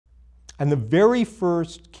And the very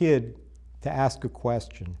first kid to ask a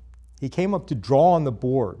question, he came up to draw on the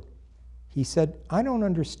board. He said, I don't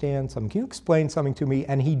understand something. Can you explain something to me?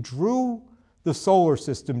 And he drew the solar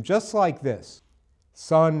system just like this.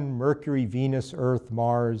 Sun, Mercury, Venus, Earth,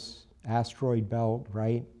 Mars, asteroid belt,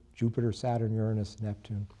 right? Jupiter, Saturn, Uranus,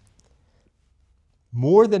 Neptune.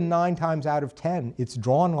 More than 9 times out of 10, it's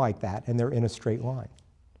drawn like that and they're in a straight line,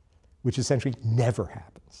 which essentially never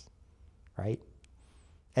happens, right?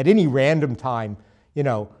 At any random time, you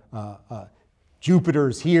know,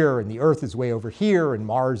 Jupiter's here and the Earth is way over here and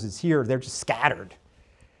Mars is here. They're just scattered.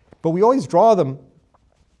 But we always draw them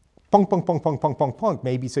punk, punk, punk, punk, punk, punk, punk,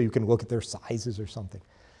 maybe so you can look at their sizes or something.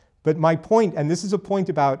 But my point, and this is a point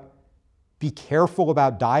about be careful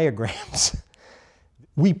about diagrams.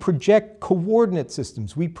 We project coordinate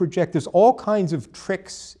systems. We project, there's all kinds of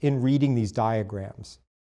tricks in reading these diagrams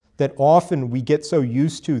that often we get so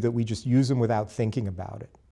used to that we just use them without thinking about it.